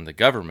to run the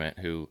government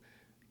who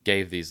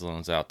gave these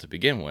loans out to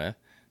begin with.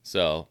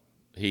 So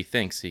he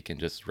thinks he can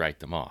just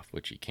write them off,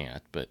 which he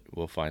can't, but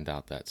we'll find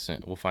out that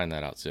soon. We'll find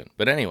that out soon.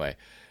 But anyway,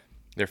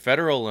 they're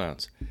federal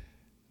loans.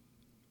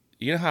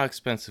 You know how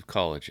expensive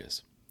college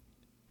is.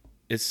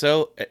 It's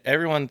so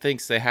everyone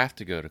thinks they have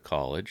to go to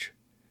college.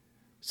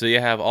 So you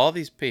have all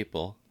these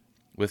people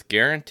with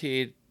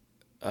guaranteed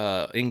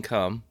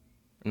guaranteed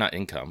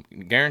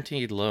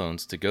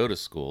loans to go to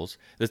schools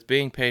that's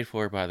being paid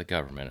for by the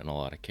government in a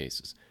lot of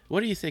cases.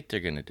 What do you think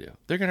they're going to do?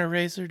 They're going to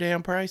raise their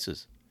damn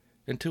prices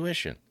in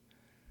tuition.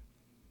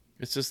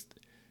 It's just,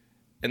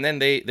 and then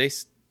they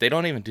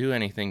don't even do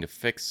anything to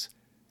fix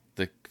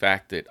the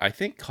fact that I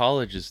think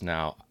college is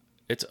now,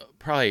 it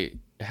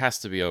has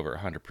to be over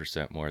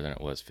 100% more than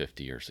it was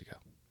 50 years ago.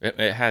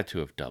 It had to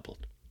have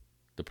doubled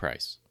the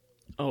price.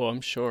 Oh, I'm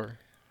sure.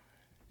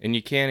 And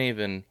you can't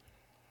even,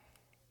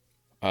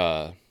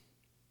 you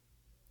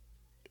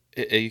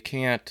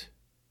can't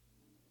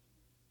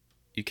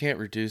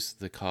reduce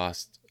the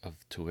cost of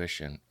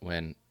tuition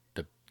when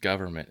the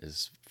government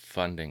is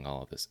funding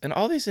all of this. And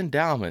all these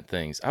endowment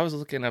things. I was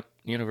looking up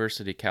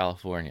University of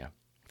California.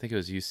 I think it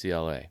was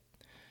UCLA.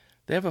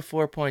 They have a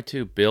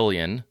 $4.2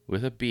 billion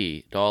with a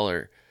B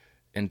dollar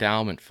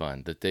endowment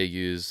fund that they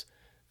use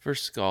for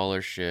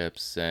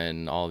scholarships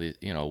and all the,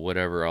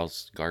 whatever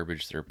else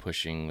garbage they're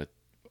pushing with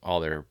all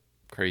their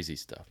crazy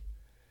stuff.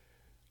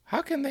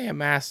 How can they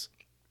amass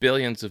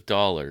billions of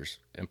dollars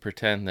and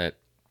pretend that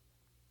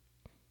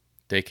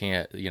they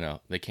can't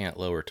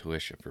lower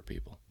tuition for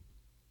people?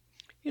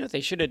 What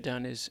they should have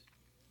done is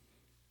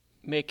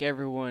make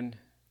everyone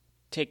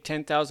take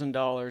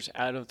 $10,000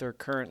 out of their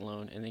current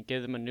loan and then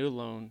give them a new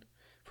loan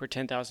for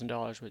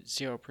 $10,000 with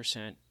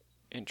 0%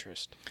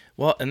 interest.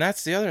 Well, and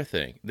that's the other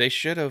thing. They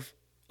should have,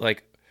 I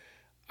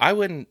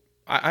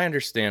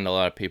understand a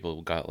lot of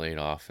people got laid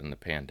off in the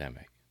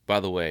pandemic. By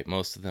the way,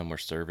 most of them were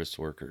service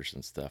workers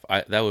and stuff.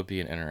 That would be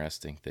an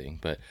interesting thing,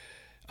 but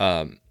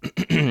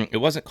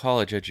it wasn't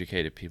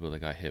college-educated people that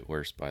got hit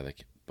worse by the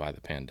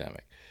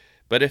pandemic.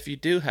 But if you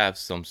do have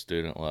some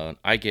student loan,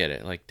 I get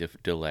it.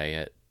 Delay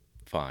it,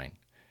 fine.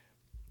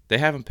 They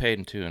haven't paid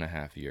in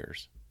 2.5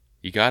 years.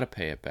 You got to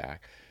pay it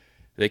back.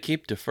 They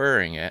keep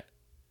deferring it.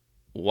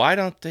 Why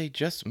don't they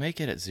just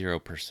make it at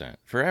 0%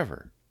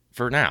 forever?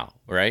 For now,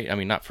 right? I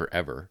mean, not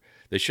forever.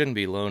 They shouldn't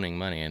be loaning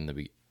money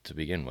to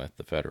begin with,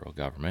 the federal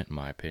government, in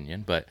my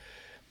opinion. But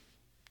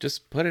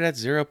just put it at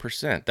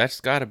 0%.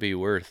 That's got to be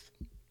worth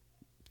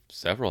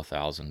several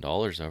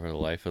 $1,000s over the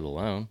life of the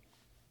loan.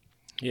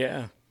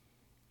 Yeah.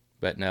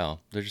 But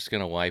no, they're just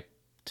going to wipe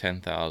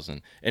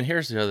 10,000. And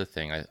here's the other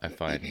thing I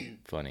find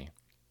funny.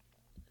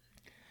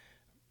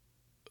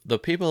 The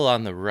people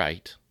on the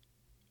right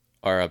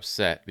are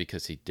upset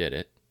because he did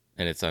it,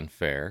 and it's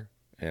unfair,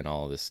 and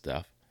all this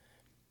stuff.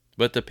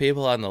 But the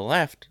people on the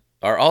left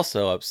are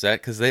also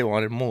upset because they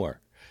wanted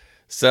more.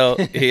 So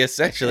he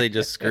essentially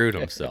just screwed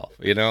himself.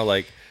 You know,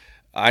 like,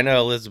 I know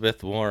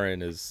Elizabeth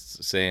Warren is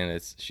saying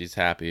she's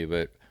happy,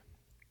 but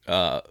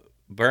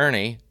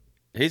Bernie,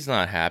 he's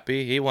not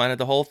happy. He wanted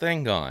the whole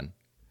thing gone.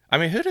 I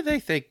mean, who do they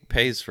think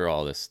pays for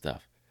all this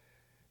stuff?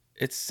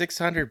 It's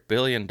 $600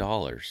 billion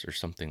or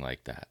something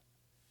like that.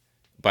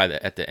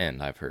 At the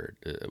end, I've heard,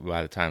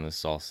 by the time this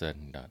is all said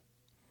and done.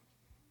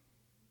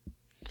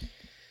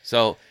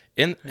 So,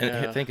 and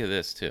think of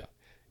this too.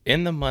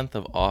 In the month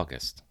of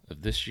August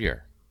of this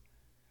year,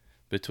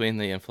 between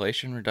the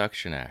Inflation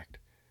Reduction Act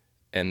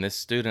and this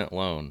student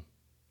loan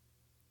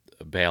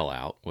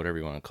bailout, whatever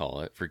you want to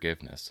call it,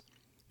 forgiveness,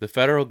 the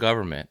federal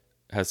government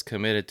has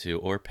committed to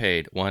or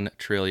paid $1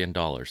 trillion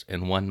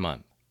in 1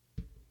 month.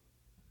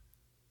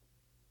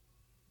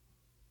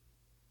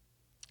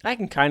 I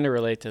can kind of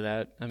relate to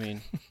that. I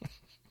mean,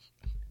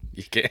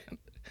 you can.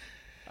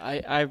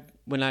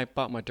 When I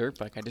bought my dirt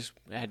bike, I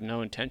had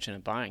no intention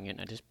of buying it,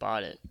 and I just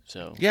bought it.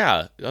 So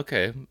yeah,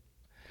 okay.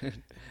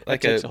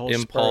 Like an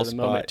impulse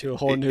buy to a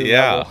whole new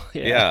level.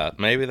 Yeah,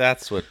 maybe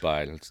that's what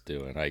Biden's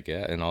doing, I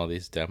guess, and all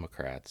these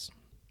Democrats.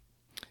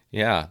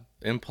 Yeah,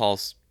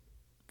 impulse.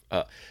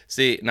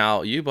 See,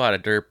 now you bought a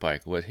dirt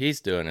bike. What he's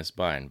doing is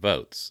buying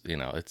votes. You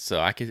know, it's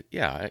so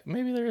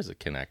maybe there is a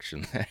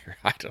connection there.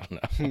 I don't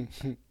know.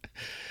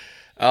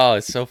 Oh,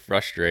 it's so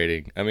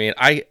frustrating. I mean,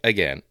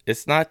 again,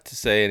 it's not to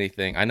say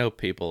anything. I know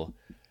people,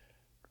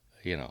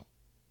 you know,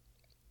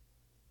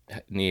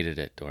 needed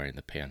it during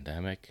the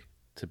pandemic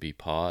to be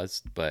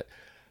paused, but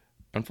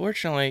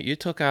unfortunately, you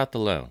took out the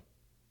loan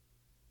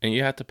and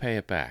you have to pay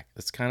it back.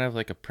 That's kind of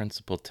like a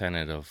principal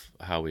tenet of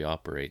how we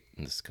operate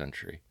in this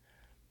country.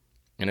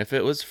 And if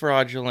it was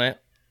fraudulent,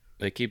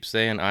 they keep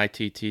saying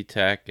ITT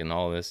Tech and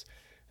all this.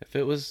 If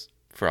it was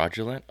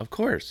fraudulent, of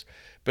course.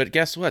 But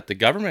guess what? The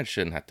government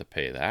shouldn't have to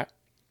pay that.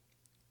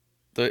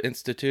 The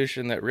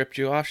institution that ripped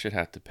you off should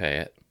have to pay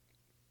it.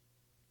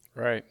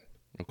 Right.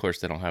 Of course,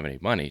 they don't have any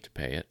money to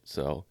pay it,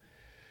 so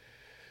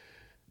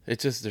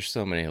it's just there's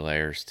so many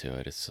layers to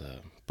it. It's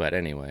but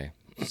anyway,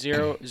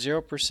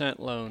 0%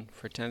 loan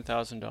for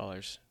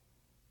 $10,000.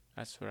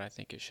 That's what I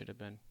think it should have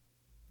been.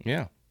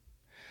 Yeah.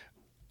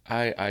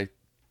 I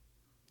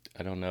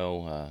don't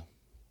know.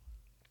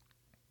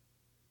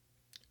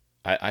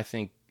 I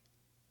think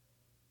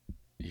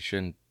you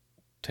shouldn't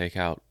take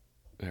out,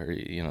 or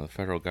the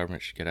federal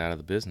government should get out of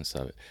the business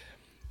of it.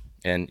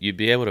 And you'd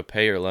be able to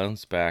pay your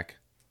loans back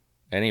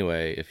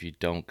anyway if you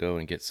don't go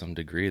and get some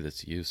degree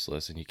that's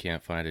useless and you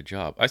can't find a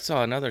job. I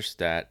saw another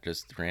stat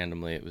just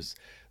randomly. It was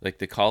like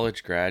the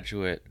college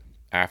graduate,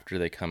 after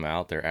they come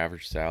out, their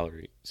average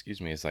salary,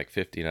 is like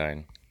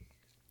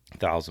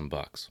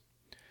 $59,000.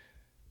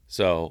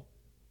 So,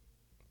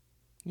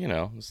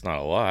 it's not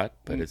a lot,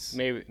 but it's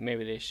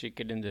maybe they should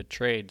get into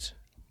trades.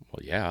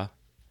 Well, yeah.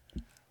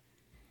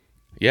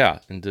 Yeah,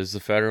 and does the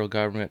federal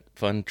government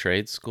fund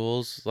trade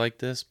schools like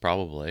this?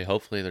 Probably.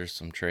 Hopefully there's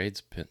some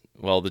trades.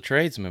 Well, the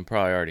tradesmen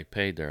probably already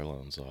paid their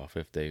loans off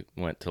if they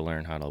went to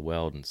learn how to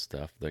weld and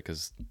stuff,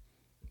 because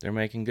they're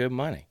making good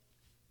money.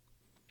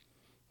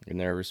 And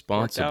they're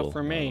responsible. Worked out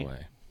for me.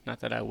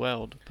 Not that I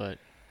weld, but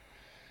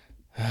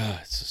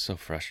it's just so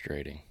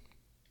frustrating.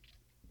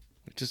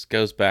 It just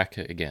goes back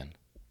to, again,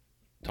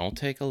 don't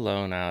take a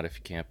loan out if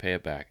you can't pay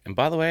it back. And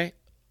by the way,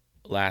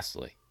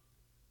 lastly,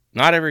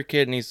 not every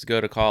kid needs to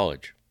go to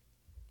college.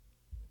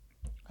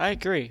 I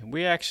agree.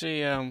 We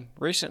actually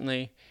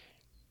recently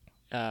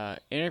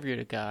interviewed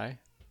a guy,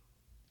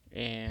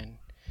 and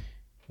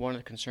one of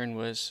the concern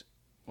was,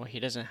 well, he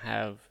doesn't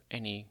have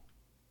any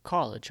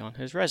college on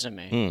his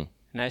resume.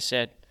 And I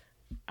said,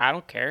 I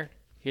don't care.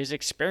 He has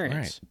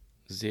experience. Right.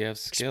 Does he have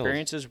skills?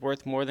 Experience is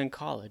worth more than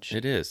college.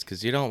 It is,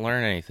 because you don't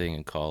learn anything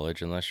in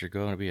college unless you're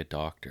going to be a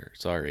doctor.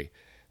 Sorry.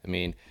 I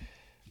mean,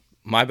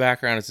 my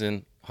background is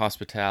in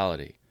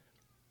hospitality.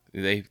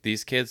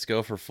 These kids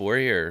go for 4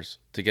 years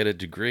to get a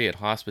degree at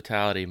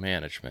hospitality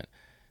management.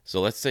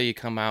 So let's say you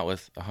come out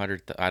with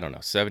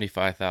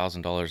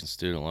 $75,000 in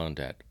student loan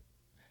debt.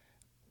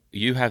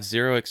 You have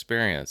zero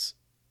experience.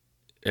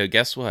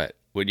 Guess what?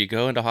 When you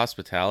go into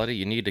hospitality,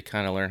 you need to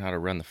kind of learn how to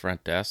run the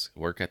front desk,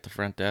 work at the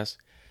front desk.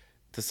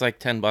 It's like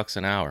 $10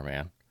 an hour,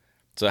 man.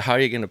 So how are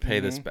you going to pay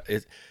this?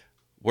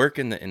 Work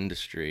in the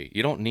industry.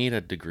 You don't need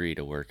a degree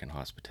to work in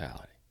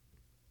hospitality.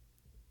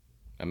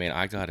 I mean,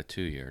 I got a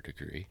 2-year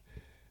degree.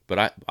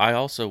 But I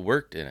also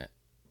worked in it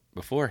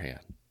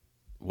beforehand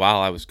while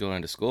I was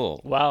going to school.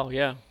 Wow,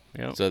 yeah.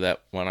 Yep. So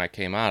that when I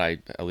came out, I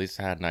at least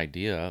had an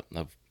idea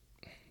of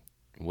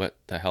what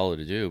the hell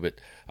to do.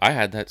 But I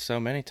had that so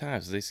many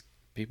times. These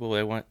people,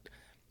 they want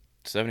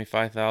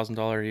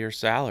 $75,000 a year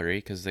salary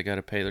because they got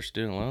to pay their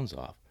student loans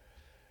off.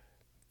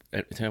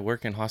 To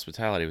work in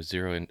hospitality with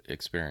zero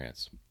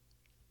experience.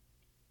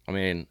 I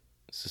mean,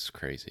 this is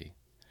crazy.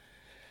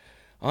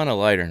 On a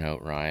lighter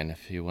note, Ryan,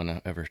 if you want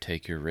to ever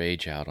take your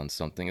rage out on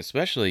something,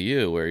 especially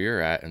you, where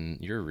you're at in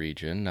your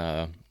region,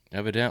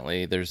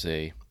 evidently there's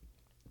a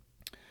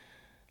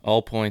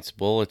all points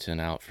bulletin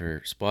out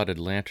for spotted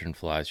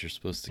lanternflies you're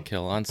supposed to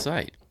kill on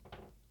site.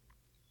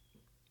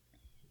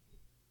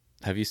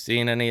 Have you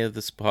seen any of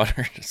the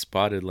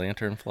spotted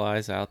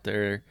lanternflies out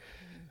there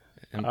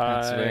in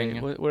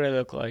Pennsylvania? What do they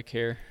look like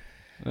here?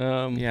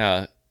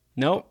 Yeah.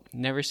 Nope,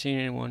 never seen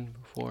anyone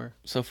before.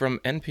 So from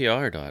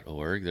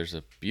NPR.org, there's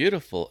a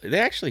beautiful... They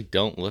actually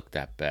don't look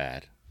that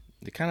bad.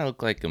 They kind of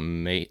look like a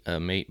mate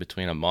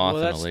between a moth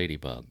and a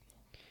ladybug.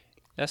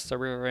 That's the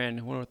rear end.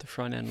 I wonder what the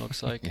front end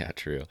looks like. Yeah,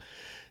 true.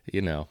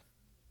 You know,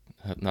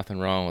 nothing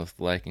wrong with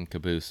liking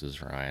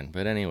cabooses, Ryan.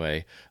 But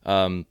anyway...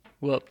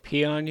 Will it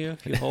pee on you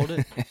if you hold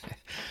it?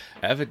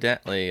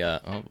 Evidently,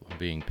 I'm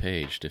being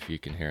paged, if you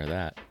can hear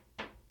that.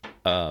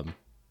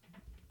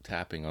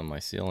 Tapping on my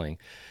ceiling.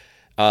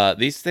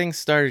 These things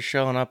started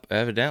showing up,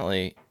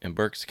 evidently, in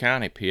Berks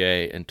County,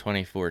 PA, in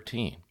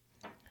 2014.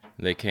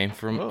 They came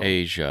from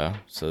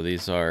Asia, so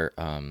these are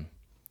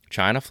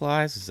China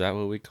flies. Is that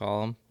what we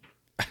call them?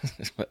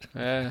 It's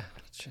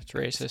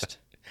racist.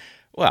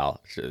 Well,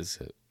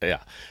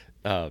 yeah,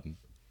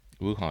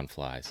 Wuhan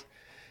flies.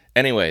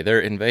 Anyway, they're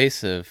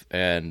invasive,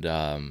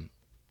 and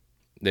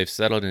they've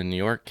settled in New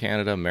York,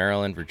 Canada,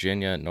 Maryland,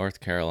 Virginia, North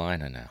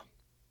Carolina now.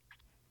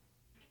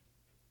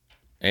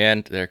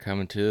 And they're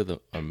coming to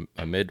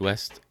a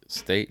Midwest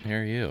state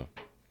near you.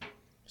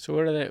 So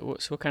what are they?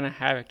 So what kind of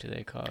havoc do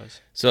they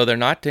cause? So they're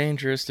not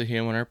dangerous to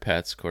human or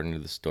pets, according to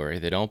the story.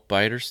 They don't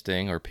bite or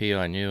sting or pee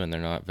on you, and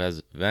they're not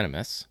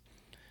venomous.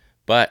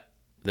 But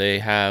they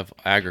have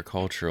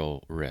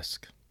agricultural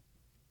risk.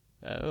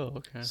 Oh,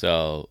 okay.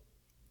 So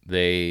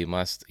they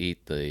must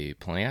eat the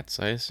plants,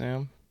 I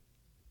assume.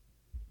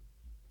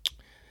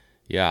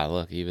 Yeah,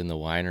 look, even the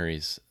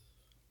wineries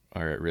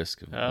are at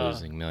risk of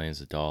losing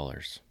millions of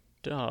dollars.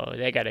 Oh,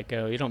 they gotta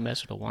go. You don't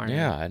mess with a winery.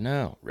 Yeah, I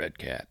know, Red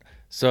Cat.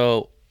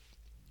 So,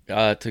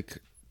 at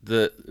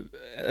the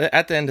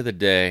end of the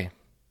day,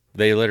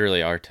 they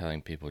literally are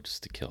telling people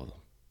just to kill them.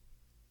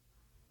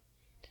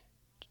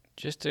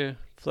 Just to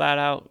flat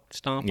out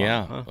stomp on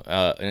them,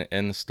 huh?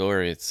 In the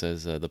story, it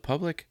says the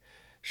public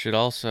should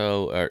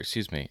also,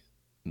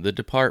 the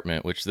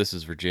department, which this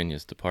is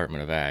Virginia's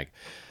Department of Ag,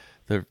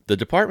 the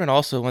department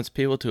also wants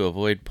people to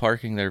avoid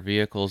parking their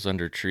vehicles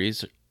under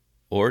trees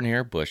or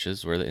near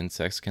bushes where the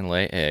insects can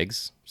lay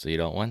eggs, so you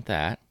don't want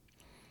that.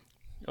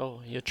 Oh,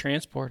 you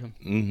transport them.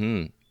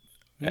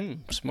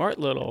 Mm-hmm. Smart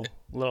little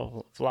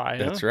fly,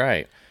 huh? That's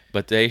right.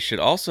 But they should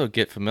also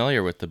get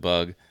familiar with the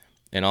bug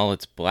in all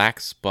its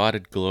black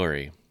spotted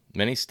glory.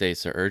 Many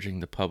states are urging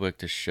the public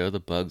to show the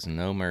bugs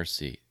no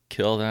mercy.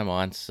 Kill them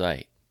on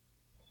sight.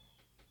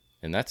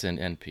 And that's in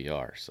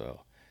NPR,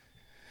 so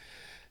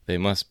they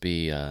must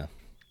be...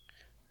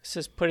 This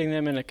is putting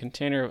them in a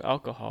container of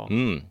alcohol.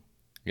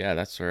 Yeah,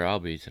 that's where I'll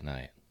be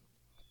tonight.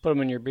 Put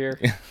them in your beer.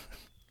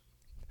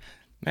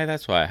 Maybe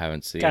that's why I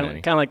haven't seen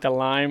any. Kind of like the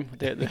lime,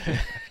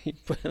 you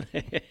put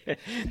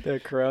the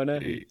Corona.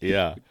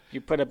 Yeah.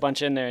 You put a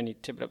bunch in there and you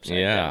tip it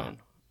upside down,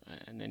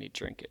 and then you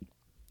drink it.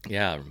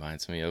 Yeah, it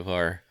reminds me of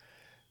our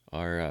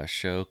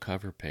show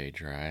cover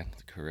page, right?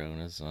 The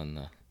Coronas on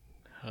the...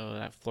 Oh,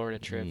 that Florida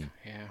trip.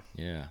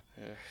 Yeah.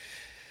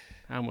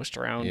 I almost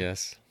drowned.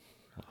 Yes.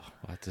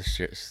 I'll have to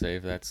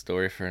save that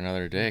story for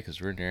another day because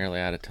we're nearly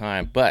out of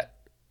time. But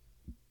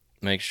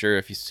make sure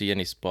if you see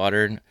any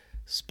spotted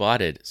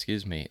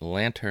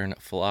lantern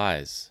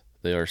flies,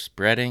 they are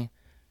spreading,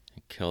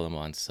 and kill them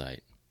on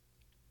sight.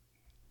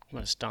 I'm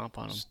going to stomp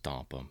on them.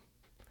 Stomp them.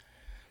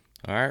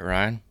 All right,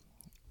 Ryan.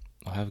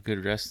 Well, have a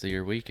good rest of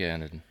your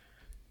weekend, and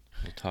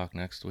we'll talk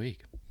next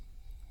week.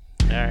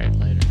 All right,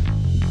 later.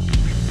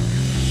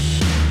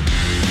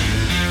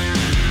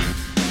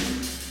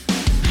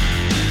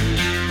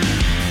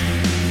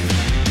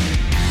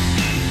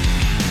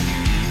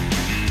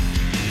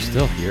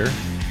 Still here?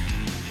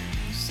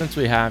 Since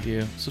we have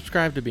you,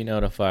 subscribe to be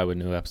notified when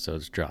new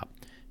episodes drop.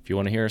 If you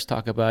want to hear us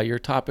talk about your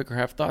topic or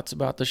have thoughts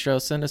about the show,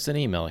 send us an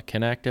email at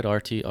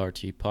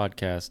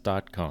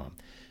connect@rtrtpodcast.com.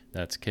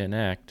 That's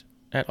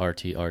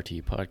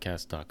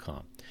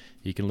connect@rtrtpodcast.com.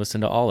 You can listen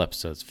to all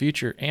episodes,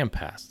 future and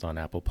past, on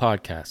Apple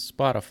Podcasts,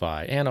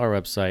 Spotify, and our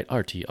website,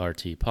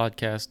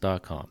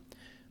 rtrtpodcast.com.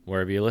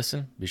 Wherever you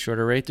listen, be sure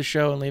to rate the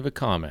show and leave a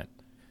comment.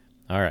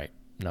 All right,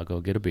 now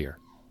go get a beer.